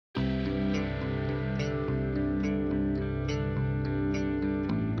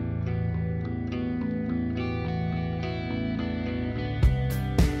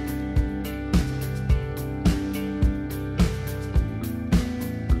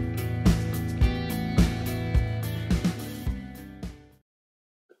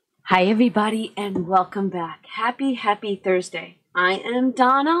Hi everybody and welcome back. Happy Thursday. I am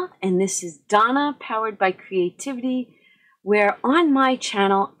Donna and this is Donna powered by creativity, where on my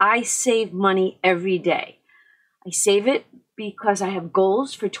channel I save money every day. I save it because I have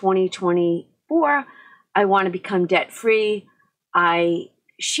goals for 2024. I want to become debt free. I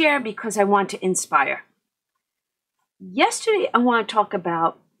share because I want to inspire. Yesterday I want to talk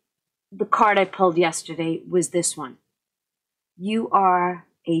about the card I pulled yesterday was this one. You are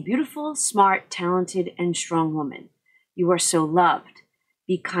a beautiful, smart, talented, and strong woman. You are so loved.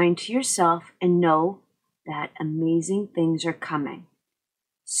 Be kind to yourself and know that amazing things are coming.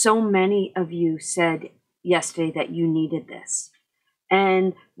 So many of you said yesterday that you needed this.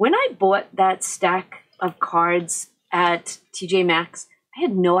 And when I bought that stack of cards at TJ Maxx, I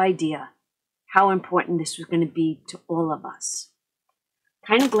had no idea how important this was going to be to all of us.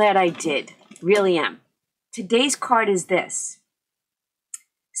 Kind of glad I did. Really am. Today's card is this.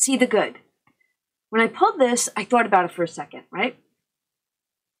 See the good. When I pulled this, I thought about it for a second, right?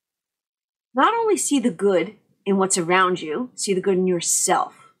 Not only see the good in what's around you, see the good in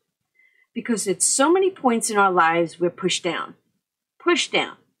yourself. Because at so many points in our lives, we're pushed down. Pushed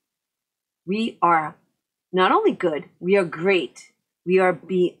down. We are not only good, we are great. We are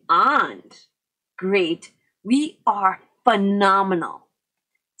beyond great. We are phenomenal.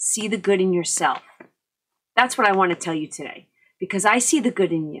 See the good in yourself. That's what I want to tell you today. Because I see the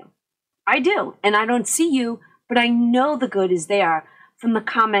good in you. I do. And I don't see you, but I know the good is there from the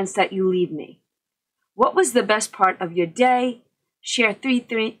comments that you leave me. What was the best part of your day? Share three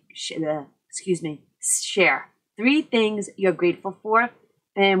things you're grateful for.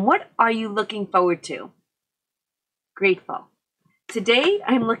 And what are you looking forward to? Grateful. Today,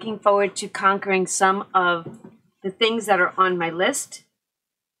 I'm looking forward to conquering some of the things that are on my list.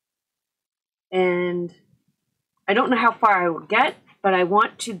 And I don't know how far I will get, but I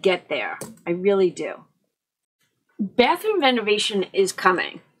want to get there. I really do. Bathroom renovation is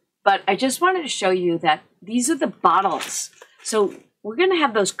coming, but I just wanted to show you that these are the bottles. So we're going to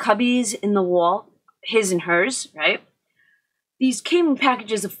have those cubbies in the wall, his and hers, right? These came in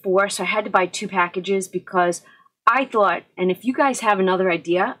packages of 4, so I had to buy 2 packages because I thought, and if you guys have another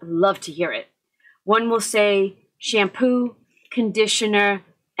idea, I'd love to hear it. One will say shampoo, conditioner,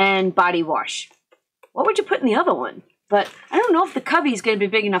 and body wash. What would you put in the other one? But I don't know if the cubby is going to be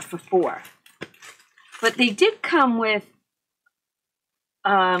big enough for 4. But they did come with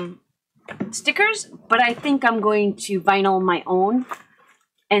stickers, but I think I'm going to vinyl my own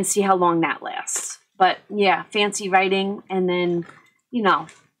and see how long that lasts. But yeah, fancy writing and then, you know,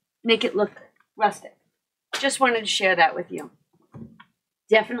 make it look rustic. Just wanted to share that with you.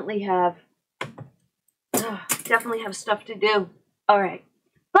 Definitely have stuff to do. All right.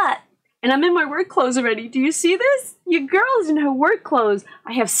 And I'm in my work clothes already. Do you see this? Your girl is in her work clothes.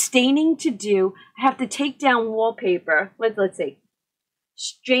 I have staining to do. I have to take down wallpaper. Let's see.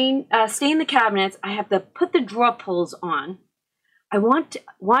 Stain the cabinets. I have to put the drawer pulls on. I want to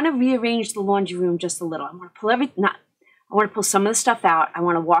rearrange the laundry room just a little. I want to pull I want to pull some of the stuff out. I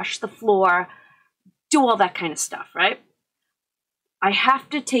want to wash the floor. Do all that kind of stuff, right? I have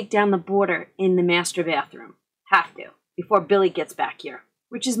to take down the border in the master bathroom. Have to. Before Billy gets back here,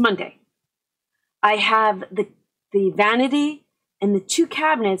 which is Monday. I have the vanity and the 2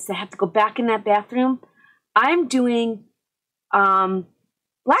 cabinets that have to go back in that bathroom. I'm doing,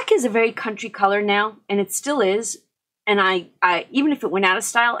 black is a very country color now, and it still is. And I even if it went out of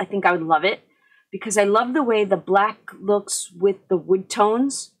style, I think I would love it because I love the way the black looks with the wood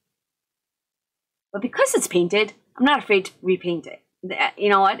tones. But because it's painted, I'm not afraid to repaint it. You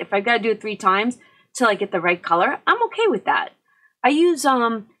know what? If I've got to do it 3 times till I get the right color, I'm okay with that. I use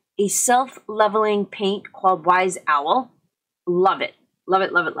a self-leveling paint called Wise Owl. Love it. Love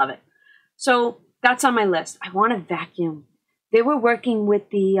it, love it, love it. So that's on my list. I want to vacuum. They were working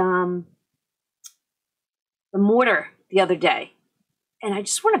with the mortar the other day. And I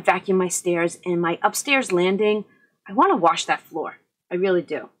just want to vacuum my stairs and my upstairs landing. I want to wash that floor. I really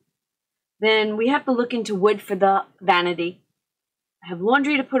do. Then we have to look into wood for the vanity. I have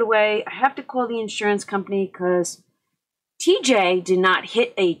laundry to put away. I have to call the insurance company because TJ did not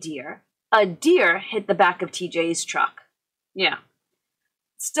hit a deer. A deer hit the back of TJ's truck. Yeah.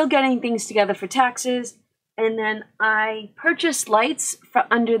 Still getting things together for taxes. And then I purchased lights for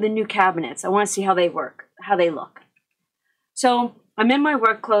under the new cabinets. I want to see how they work, how they look. So I'm in my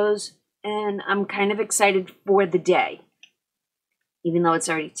work clothes and I'm kind of excited for the day. Even though it's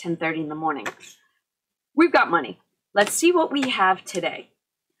already 10:30 in the morning. We've got money. Let's see what we have today.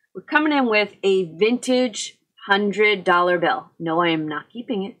 We're coming in with a vintage $100 bill. No, I am not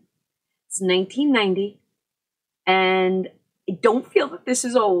keeping it. It's 1990. And I don't feel that this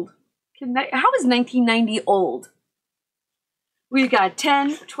is old. How is 1990 old? We've got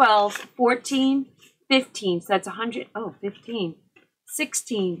 10, 12, 14, 15. So that's 100. Oh, 15.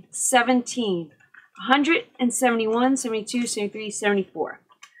 16, 17, 171, 72, 73, 74.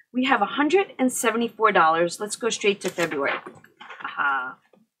 We have $174. Let's go straight to February. Aha.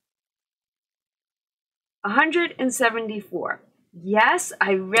 174. Yes,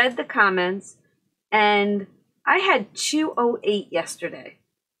 I read the comments, and I had 208 yesterday,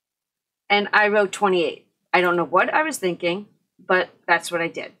 and I wrote 28. I don't know what I was thinking, but that's what I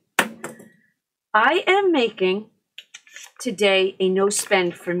did. I am making today a no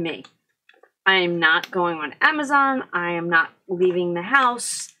spend for me. I am not going on Amazon. I am not leaving the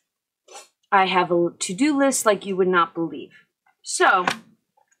house. I have a to-do list like you would not believe. So,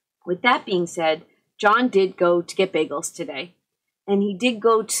 with that being said, John did go to get bagels today. And he did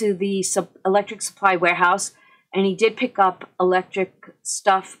go to the electric supply warehouse. And he did pick up electric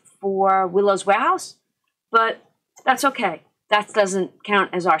stuff for Willow's warehouse. But that's okay. That doesn't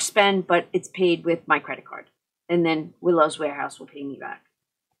count as our spend, but it's paid with my credit card. And then Willow's warehouse will pay me back.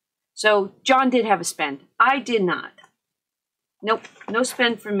 So John did have a spend. I did not. Nope, no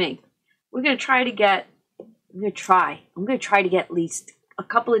spend for me. We're going to try to get, I'm going to try to get at least a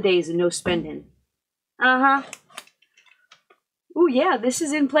couple of days of no spending. Uh-huh. Oh yeah, this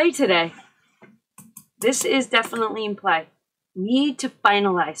is in play today. This is definitely in play. Need to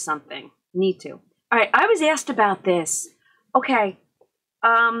finalize something. Need to. All right, I was asked about this. Okay,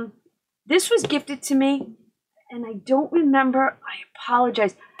 this was gifted to me, and I don't remember. I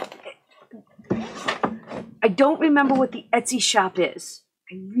apologize. I don't remember what the Etsy shop is.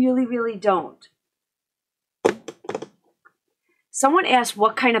 I really, really don't. Someone asked,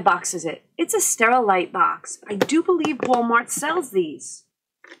 what kind of box is it? It's a Sterilite box. I do believe Walmart sells these.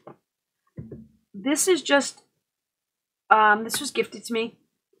 This is just, this was gifted to me.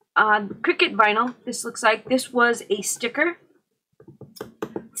 Cricut vinyl, this looks like. This was a sticker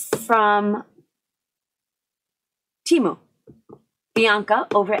from Temu. Bianca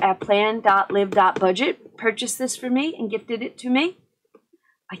over at plan.live.budget purchased this for me and gifted it to me.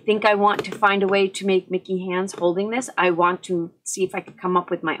 I think I want to find a way to make Mickey hands holding this. I want to see if I could come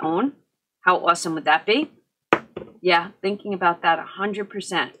up with my own. How awesome would that be? Yeah, thinking about that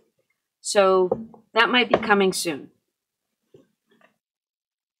 100%. So that might be coming soon.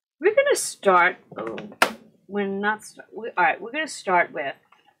 We're going to start, all right, we're going to start with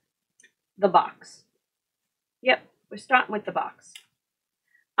the box. Yep, we're starting with the box.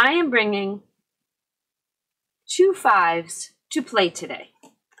 I am bringing 2 5s to play today.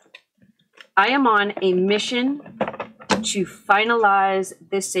 I am on a mission to finalize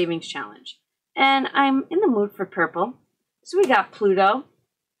this savings challenge. And I'm in the mood for purple. So we got Pluto,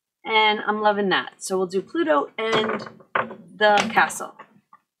 and I'm loving that. So we'll do Pluto and the castle.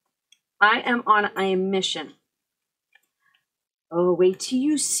 I am on a mission. Oh, wait till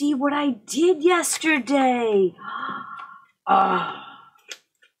you see what I did yesterday. Oh.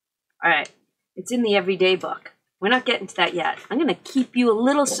 All right, it's in the everyday book. We're not getting to that yet. I'm going to keep you a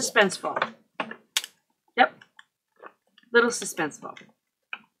little suspenseful. Yep, little suspenseful.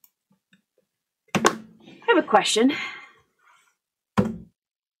 I have a question.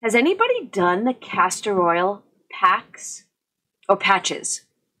 Has anybody done the castor oil packs or patches?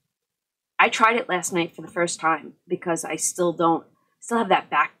 I tried it last night for the first time because I still have that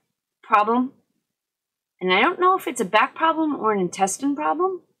back problem. And I don't know if it's a back problem or an intestine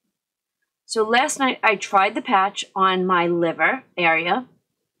problem. So last night I tried the patch on my liver area.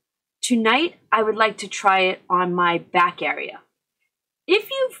 Tonight I would like to try it on my back area. If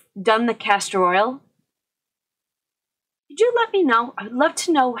you've done the castor oil, could you let me know? I'd love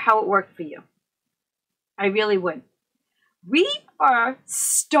to know how it worked for you. I really would. We are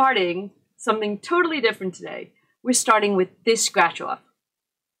starting something totally different today. We're starting with this scratch off.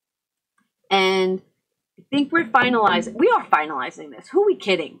 And I think we are finalizing this. Who are we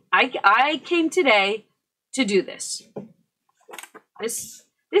kidding? I came today to do this. This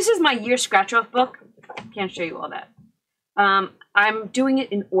is my year scratch off book. Can't show you all that. I'm doing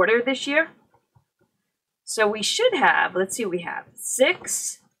it in order this year. So we should have, let's see what we have.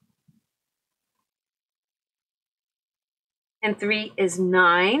 6 and 3 is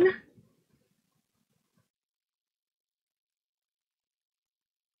 9.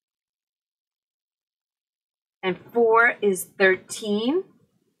 And 4 is 13.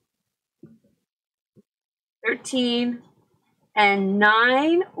 13 and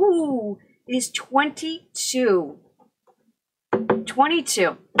 9, ooh, is 22.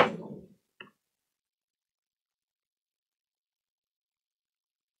 22.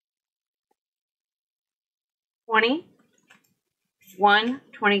 20,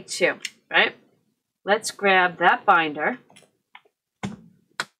 122, right? Let's grab that binder.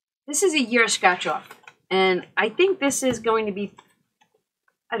 This is a year scratch off. And I think this is going to be,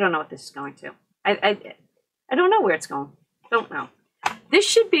 I don't know what this is going to. I don't know where it's going. Don't know. This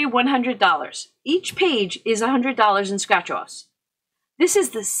should be $100. Each page is $100 in scratch offs. This is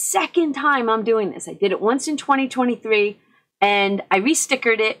the second time I'm doing this. I did it once in 2023 and I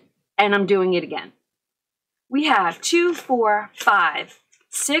restickered it and I'm doing it again. We have 2, 4, 5,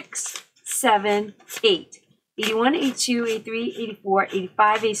 6, 7, 8. 81, 82, 83, 84,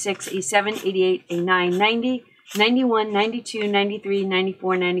 85, 86, 87, 88, 89, 90, 91, 92, 93,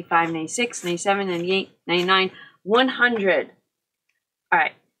 94, 95, 96, 97, 98, 99, 100. All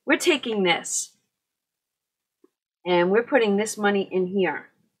right, we're taking this and we're putting this money in here.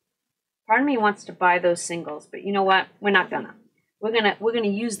 Part of me wants to buy those singles, but you know what? We're not gonna. We're gonna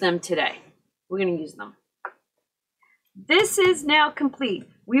use them today. We're gonna use them. This is now complete.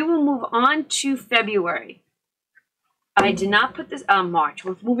 We will move on to February. I did not put this on March.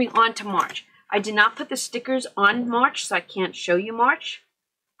 We're moving on to March. I did not put the stickers on March, so I can't show you March,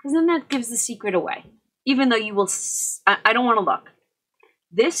 because then that gives the secret away. Even though you will, I don't want to look.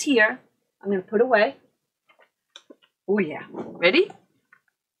 This here, I'm going to put away. Oh yeah, ready?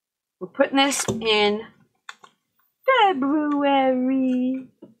 We're putting this in February.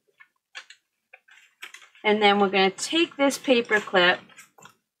 And then we're going to take this paper clip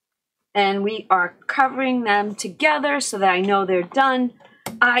and we are covering them together so that I know they're done.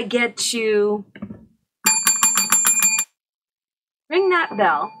 I get to ring that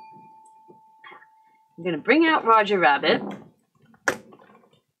bell. I'm going to bring out Roger Rabbit.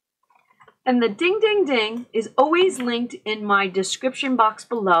 And the ding, ding, ding is always linked in my description box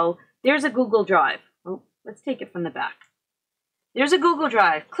below. There's a Google Drive. Oh, let's take it from the back. There's a Google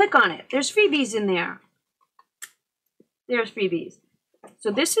Drive. Click on it. There's freebies in there. There's freebies.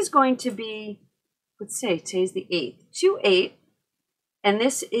 So this is going to be, let's say, today's the 8th. 2/8. And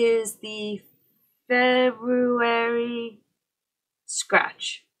this is the February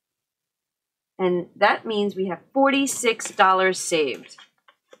scratch. And that means we have $46 saved.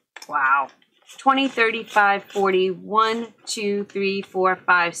 Wow. 20, 35, 40, 1, 2, 3, 4,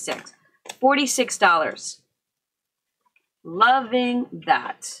 5, 6. $46. Loving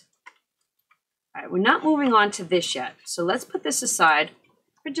that. All right, we're not moving on to this yet. So let's put this aside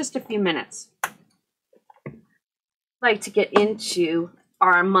for just a few minutes. I'd like to get into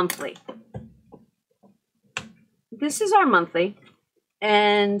our monthly. This is our monthly.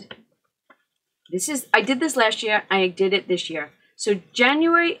 And this is, I did this last year. I did it this year. So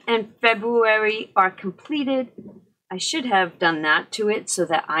January and February are completed. I should have done that to it so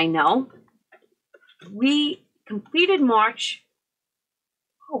that I know. We completed March.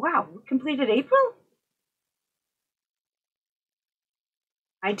 Oh, wow. We completed April?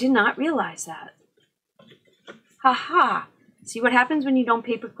 I did not realize that. Haha. See what happens when you don't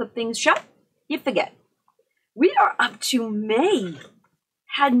paperclip things shut? You forget. We are up to May.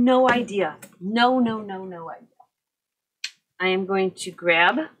 Had no idea. No idea. I am going to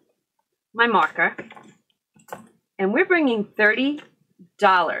grab my marker, and we're bringing $30.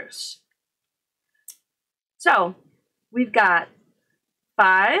 So we've got 5.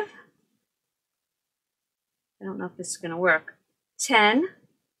 I don't know if this is going to work. 10,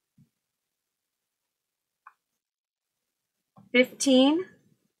 15,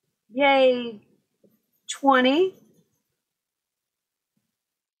 yay, 20,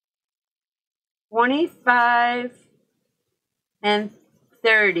 25, and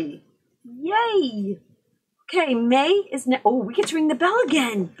 30. Yay! Okay, May is now. Oh, we get to ring the bell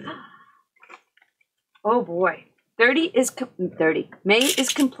again. Oh boy. 30 is 30. May is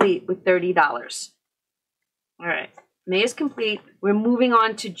complete with $30. All right. May is complete. We're moving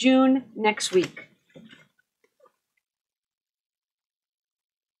on to June next week.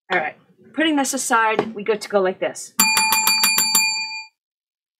 All right. Putting this aside, we get to go like this.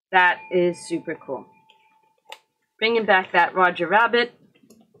 That is super cool. Bringing back that Roger Rabbit.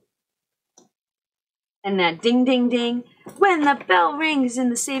 And that ding, ding, ding. When the bell rings in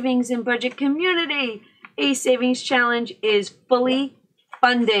the savings and budget community, a savings challenge is fully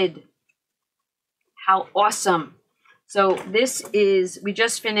funded. How awesome. So this is, we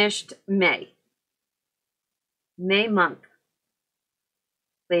just finished May. May month.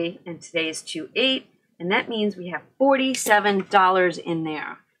 And today is 2/8. And that means we have $47 in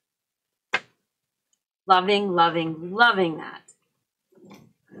there. Loving, loving, loving that.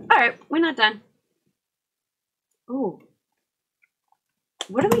 All right, we're not done. Oh,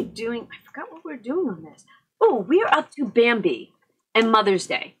 what are we doing? I forgot what we're doing on this. Oh, we are up to Bambi and Mother's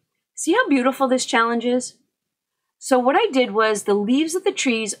Day. See how beautiful this challenge is? So what I did was the leaves of the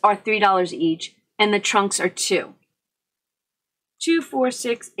trees are $3 each, and the trunks are $2. 2, 4,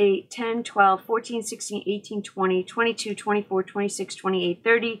 6, 8, 10, 12, 14, 16, 18, 20, 22, 24, 26, 28,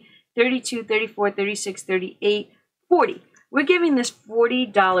 30, 32, 34, 36, 38, 40. We're giving this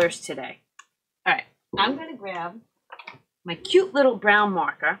 $40 today. All right, I'm going to grab my cute little brown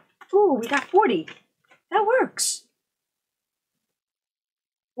marker. Ooh, we got 40. That works.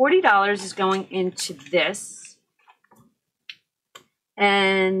 $40 is going into this.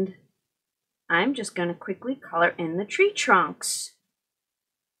 And I'm just going to quickly color in the tree trunks.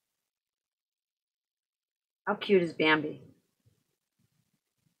 How cute is Bambi?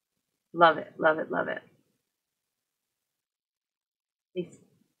 Love it, love it, love it.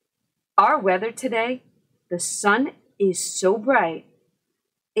 Our weather today, the sun is so bright,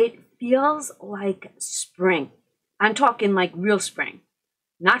 it feels like spring. I'm talking like real spring,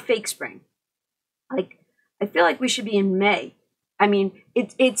 not fake spring. Like, I feel like we should be in May. I mean,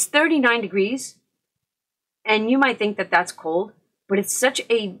 it's 39 degrees, and you might think that that's cold, but it's such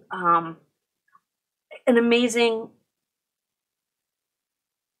a an amazing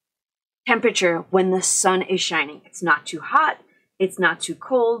temperature when the sun is shining. It's not too hot, it's not too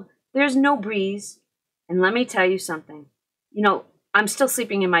cold, there's no breeze. And let me tell you something. You know, I'm still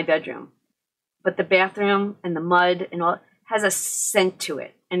sleeping in my bedroom, but the bathroom and the mud and all has a scent to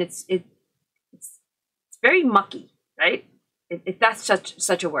it, and it's very mucky, right? If that's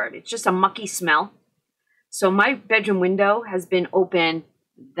such a word. It's just a mucky smell. So my bedroom window has been open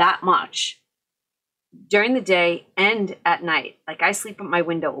that much during the day and at night. Like, I sleep with my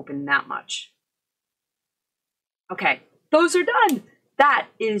window open that much. Okay, those are done. That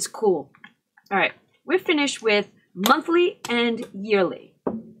is cool. All right, we're finished with monthly and yearly.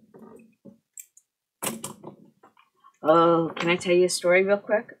 Oh, can I tell you a story real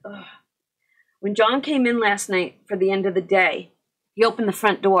quick? Ugh. When John came in last night for the end of the day, he opened the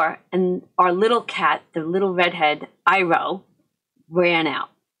front door, and our little cat, the little redhead, Iro, ran out.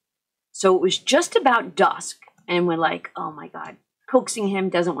 So it was just about dusk, and we're like, oh my God, coaxing him,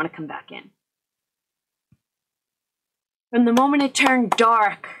 doesn't want to come back in. From the moment it turned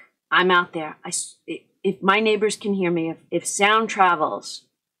dark, I'm out there. If my neighbors can hear me, if sound travels,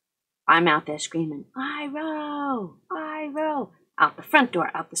 I'm out there screaming, Iro, Iro. Out the front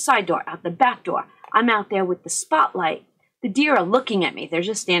door, out the side door, out the back door. I'm out there with the spotlight. The deer are looking at me. They're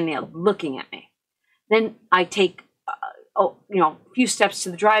just standing there looking at me. Then I take, a few steps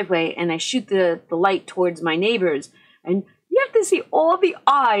to the driveway, and I shoot the light towards my neighbors. And you have to see all the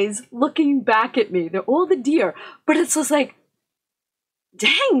eyes looking back at me. They're all the deer. But it's just like,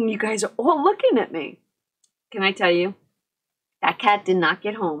 dang, you guys are all looking at me. Can I tell you? That cat did not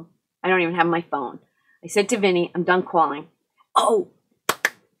get home. I don't even have my phone. I said to Vinny, I'm done calling. Oh,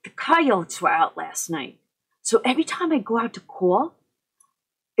 the coyotes were out last night. So every time I go out to call,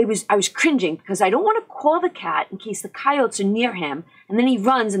 I was cringing because I don't want to call the cat in case the coyotes are near him, and then he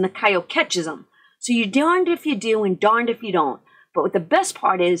runs and the coyote catches him. So you're darned if you do and darned if you don't. But what the best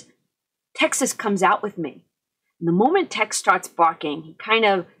part is, Texas comes out with me. And the moment Tex starts barking,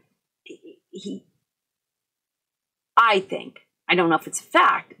 I think, I don't know if it's a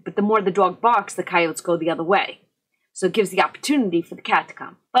fact, but the more the dog barks, the coyotes go the other way. So it gives the opportunity for the cat to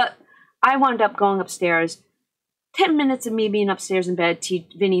come. But I wound up going upstairs. 10 minutes of me being upstairs in bed,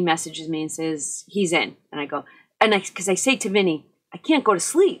 Vinny messages me and says, he's in. And I go, because I say to Vinny, I can't go to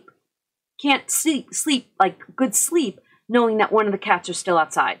sleep. Can't sleep like good sleep, knowing that one of the cats are still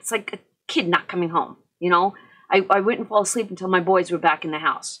outside. It's like a kid not coming home, you know? I wouldn't fall asleep until my boys were back in the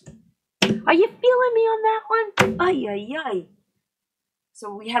house. Are you feeling me on that one? Ay, ay, ay.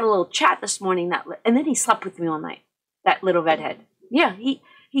 So we had a little chat this morning, and then he slept with me all night. That little redhead. Yeah,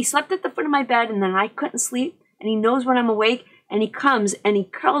 he slept at the foot of my bed, and then I couldn't sleep, and he knows when I'm awake, and he comes, and he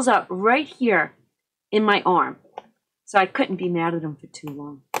curls up right here in my arm. So I couldn't be mad at him for too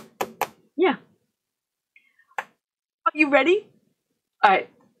long. Yeah. Are you ready? All right,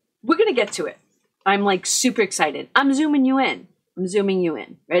 we're going to get to it. I'm like super excited. I'm zooming you in.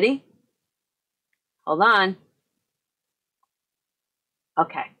 Ready? Hold on.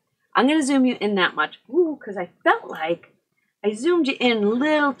 Okay. I'm going to zoom you in that much. Ooh, because I felt like I zoomed you in a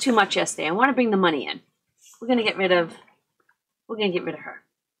little too much yesterday. I want to bring the money in. We're going to get rid of her.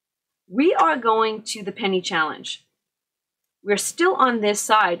 We are going to the penny challenge. We're still on this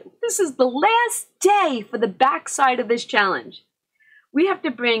side. This is the last day for the back side of this challenge. We have to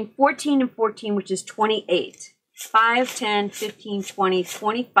bring 14 and 14, which is 28. 5, 10, 15, 20,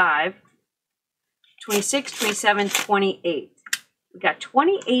 25, 26, 27, 28. We got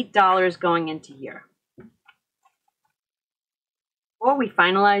 $28 going into here. Before we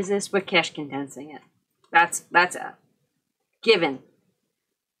finalize this, we're cash condensing it. That's a given.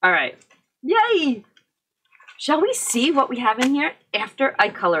 All right. Yay! Shall we see what we have in here after I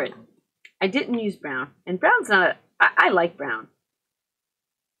color it? I didn't use brown. And brown's not I like brown.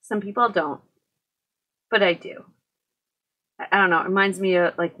 Some people don't. But I do. I don't know. It reminds me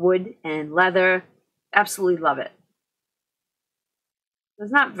of like wood and leather. Absolutely love it.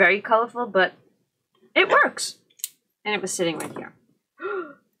 It's not very colorful, but it works. And it was sitting right here.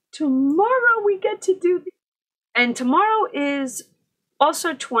 Tomorrow we get to do this. And tomorrow is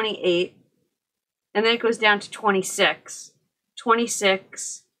also 28. And then it goes down to 26.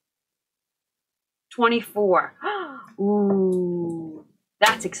 26. 24. Ooh.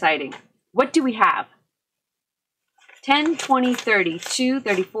 That's exciting. What do we have? 10, 20, 32,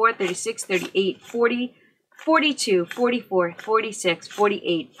 34, 36, 38, 40, 42, 44, 46,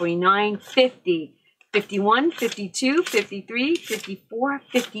 48, 49, 50, 51, 52, 53, 54,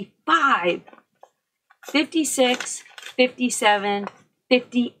 55, 56, 57,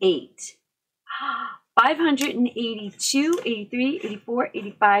 58, 582, 83, 84,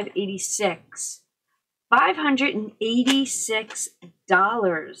 85, 86,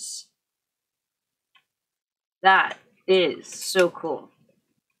 $586. That is so cool.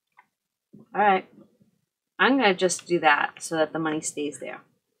 All right. I'm going to just do that so that the money stays there.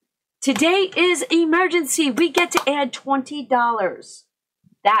 Today is emergency. We get to add $20.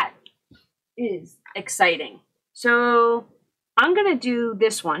 That is exciting. So I'm going to do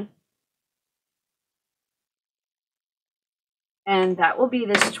this one. And that will be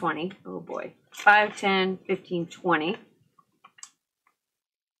this 20. Oh boy. 5, 10, 15, 20.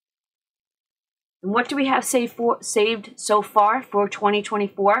 And what do we have saved so far for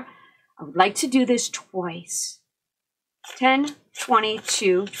 2024? I would like to do this twice. 10,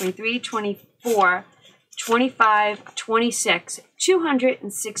 22, 23, 24, 25, 26,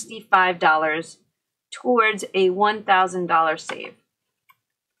 $265 towards a $1,000 save.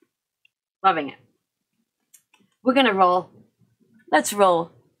 Loving it. We're going to roll. Let's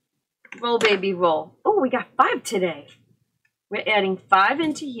roll. Roll, baby, roll. Oh, we got 5 today. We're adding 5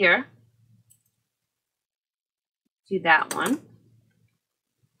 into here. Do that one.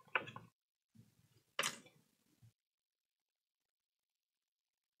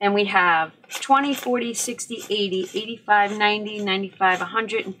 And we have 20, 40, 60, 80, 85, 90, 95,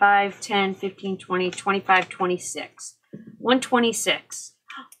 105, 10, 15, 20, 25, 26. 126.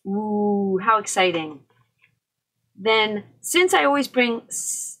 Ooh, how exciting. Then, since I always bring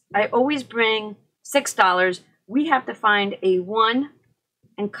 $6, we have to find a 1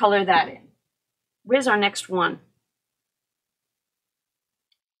 and color that in. Where's our next one?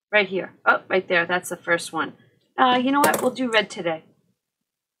 Right here. Oh, right there. That's the first one. You know what? We'll do red today.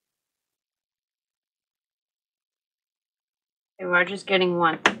 Okay, Roger's getting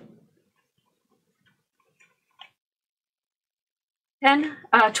 1. 10,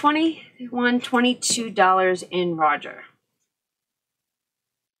 $21, $22 in Roger.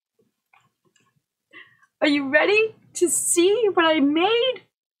 Are you ready to see what I made?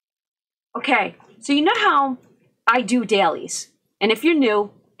 Okay, so you know how I do dailies. And if you're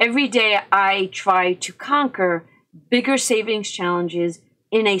new, every day I try to conquer bigger savings challenges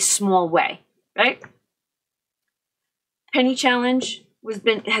in a small way, right? Penny challenge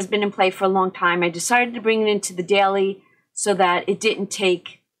has been in play for a long time. I decided to bring it into the daily so that it didn't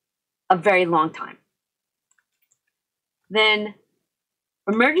take a very long time. Then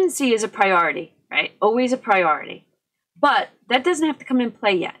emergency is a priority, right? Always a priority. But that doesn't have to come in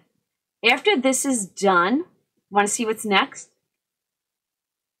play yet. After this is done, want to see what's next?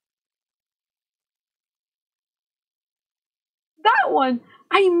 That one,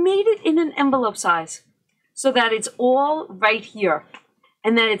 I made it in an envelope size so that it's all right here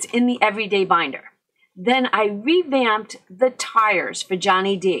and that it's in the everyday binder. Then I revamped the tires for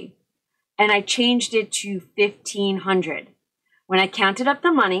Johnny D and I changed it to 1,500. When I counted up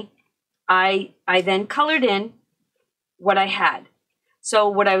the money, I then colored in what I had. So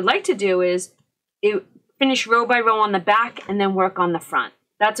what I would like to do is finish row by row on the back and then work on the front.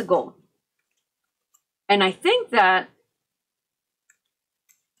 That's a goal. And I think that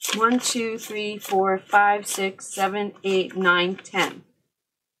 1, 2, 3, 4, 5, 6, 7, 8, 9, 10.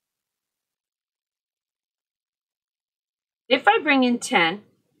 If I bring in 10,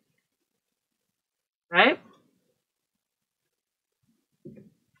 right?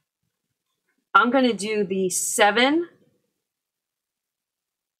 I'm going to do the 7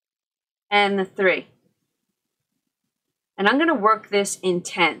 and the 3. And I'm going to work this in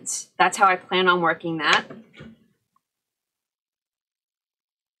tens. That's how I plan on working that.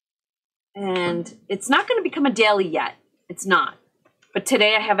 And it's not going to become a daily yet. It's not. But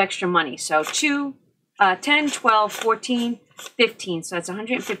today I have extra money. So 2, 10, 12, 14, 15. So that's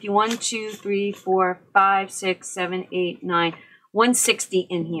 150. 1, 2, 3, 4, 5, 6, 7, 8, 9. 160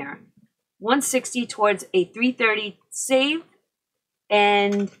 in here. 160 towards a 330 save.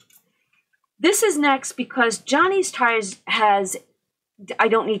 And this is next because Johnny's Tires has, I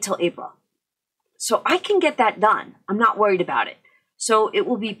don't need till April. So I can get that done. I'm not worried about it. So it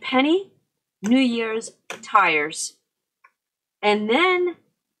will be Penny, New Year's, Tires. And then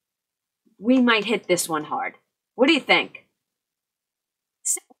we might hit this one hard. What do you think?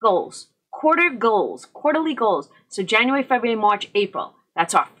 Set goals, quarterly goals. So January, February, March, April.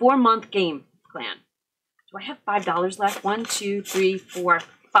 That's our 4-month game plan. Do I have $5 left? 1, 2, 3, 4,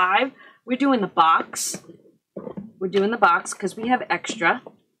 5. We're doing the box. We're doing the box because we have extra.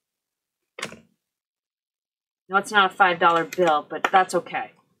 No, it's not a $5 bill, but that's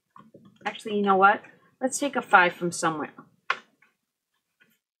okay. Actually, you know what? Let's take a 5 from somewhere.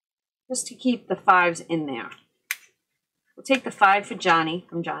 Just to keep the 5s in there. We'll take the 5 for Johnny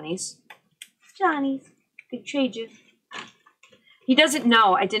from Johnny's. Johnny's. Could trade you. He doesn't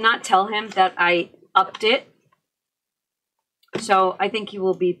know. I did not tell him that I upped it. So I think he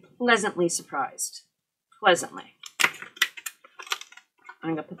will be pleasantly surprised. Pleasantly.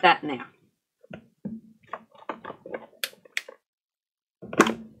 I'm going to put that in there.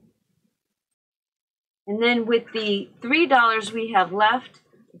 And then with the $3 we have left,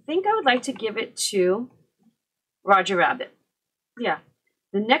 I think I would like to give it to Roger Rabbit. Yeah.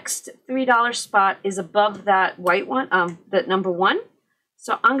 The next $3 spot is above that white one, that number 1.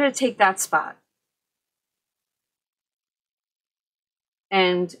 So I'm going to take that spot.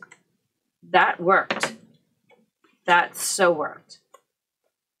 And that worked. That so worked.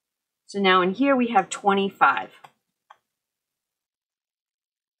 So now in here we have 25.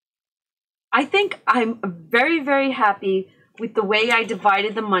 I think I'm very, very happy with the way I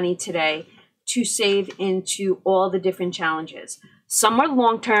divided the money today to save into all the different challenges. Some are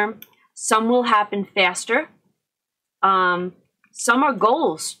long-term, some will happen faster. Some are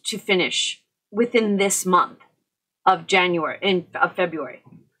goals to finish within this month of February.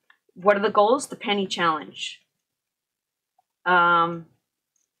 What are the goals? The penny challenge.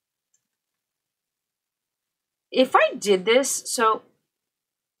 If I did this, so,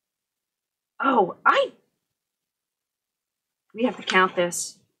 we have to count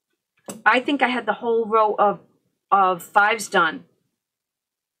this. I think I had the whole row of 5s done.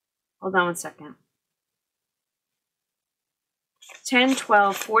 Hold on one second. 10,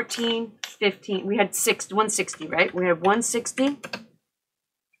 12, 14, 15. We had 160, right? We had 160.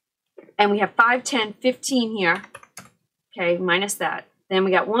 And we have 5, 10, 15 here. Okay, minus that. Then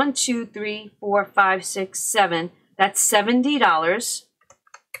we got 1, 2, 3, 4, 5, 6, 7. That's $70.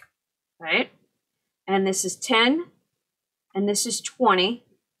 Right? And this is 10. And this is 20.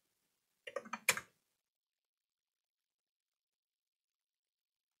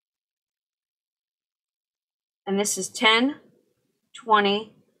 And this is 10,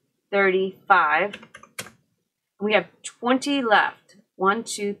 20, 35. We have 20 left. 1,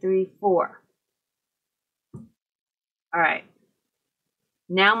 2, 3, 4. All right.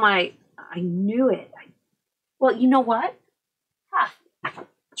 Now I knew it. Well, you know what?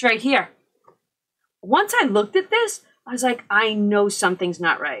 It's right here. Once I looked at this, I was like, I know something's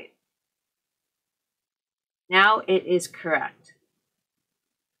not right. Now it is correct.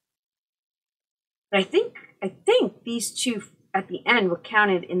 But I think these two at the end were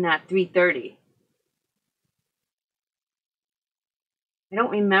counted in that 330. I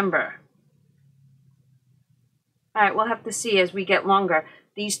don't remember. All right, we'll have to see as we get longer.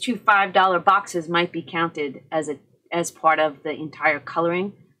 These two $5 boxes might be counted as part of the entire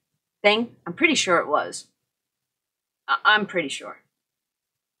coloring thing. I'm pretty sure it was. I'm pretty sure.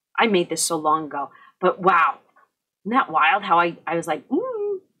 I made this so long ago. But wow, isn't that wild how I was like,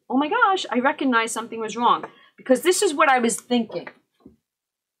 oh my gosh, I recognized something was wrong. Because this is what I was thinking.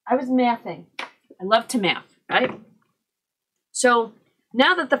 I was mathing. I love to math, right? So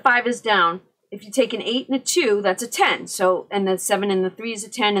now that the 5 is down, if you take an 8 and a 2, that's a 10. So, and the 7 and the 3 is a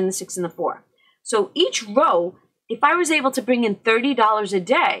 10, and the 6 and the 4. So each row, if I was able to bring in $30 a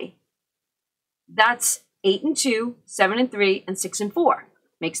day, that's 8 and 2, 7 and 3, and 6 and 4.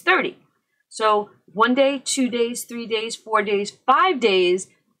 Makes 30. So 1 day, 2 days, 3 days, 4 days, 5 days.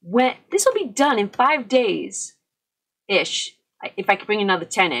 This will be done in 5 days-ish, if I could bring another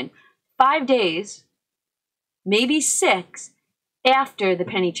 10 in. 5 days, maybe 6, after the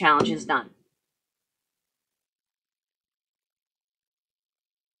penny challenge is done.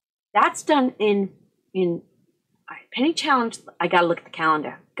 That's done in penny challenge. I gotta look at the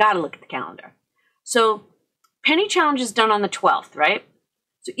calendar. So penny challenge is done on the 12th, right?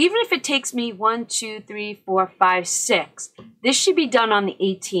 So even if it takes me 1, 2, 3, 4, 5, 6, this should be done on the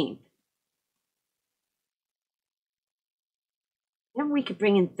 18th. Then we could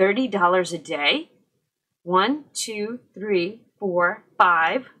bring in $30 a day. 1, 2, 3, 4,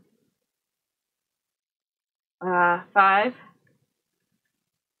 5. 5,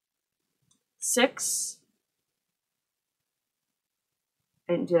 6.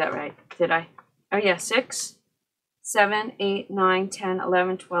 I didn't do that right, did I? Oh yeah, 6, 7, 8, 9, 10,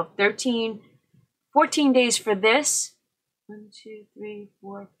 11, 12, 13, 14 days for this. 1, 2, 3,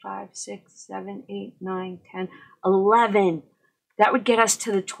 4, 5, 6, 7, 8, 9, 10, 11. That would get us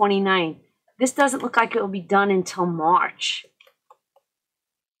to the 29th. This doesn't look like it will be done until March.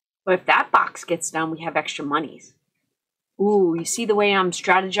 But if that box gets done, we have extra monies. Ooh, you see the way I'm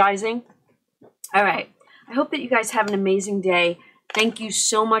strategizing? All right. I hope that you guys have an amazing day. Thank you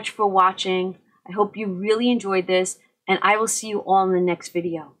so much for watching. I hope you really enjoyed this, and I will see you all in the next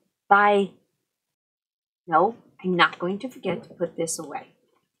video. Bye. No, I'm not going to forget to put this away.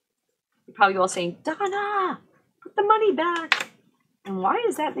 You're probably all saying, Donna, put the money back. And why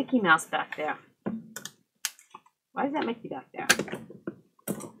is that Mickey Mouse back there? Why is that Mickey back there?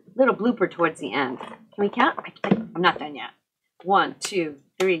 Little blooper towards the end. Can we count? I'm not done yet. 1, 2,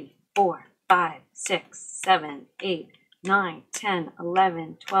 3, 4, 5, 6, 7, 8, 9, 10,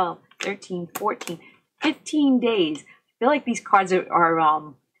 11, 12, 13, 14, 15 days. I feel like these cards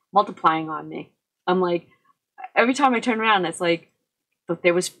are multiplying on me. I'm like, every time I turn around, it's like, but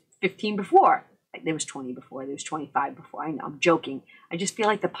there was 15 before. Like, there was 20 before. There was 25 before. I know, I'm joking. I just feel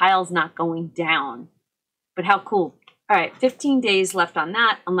like the pile's not going down. But how cool. All right, 15 days left on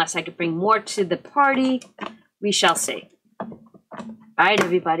that, unless I could bring more to the party. We shall see. All right,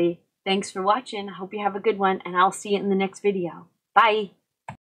 everybody. Thanks for watching. I hope you have a good one, and I'll see you in the next video. Bye.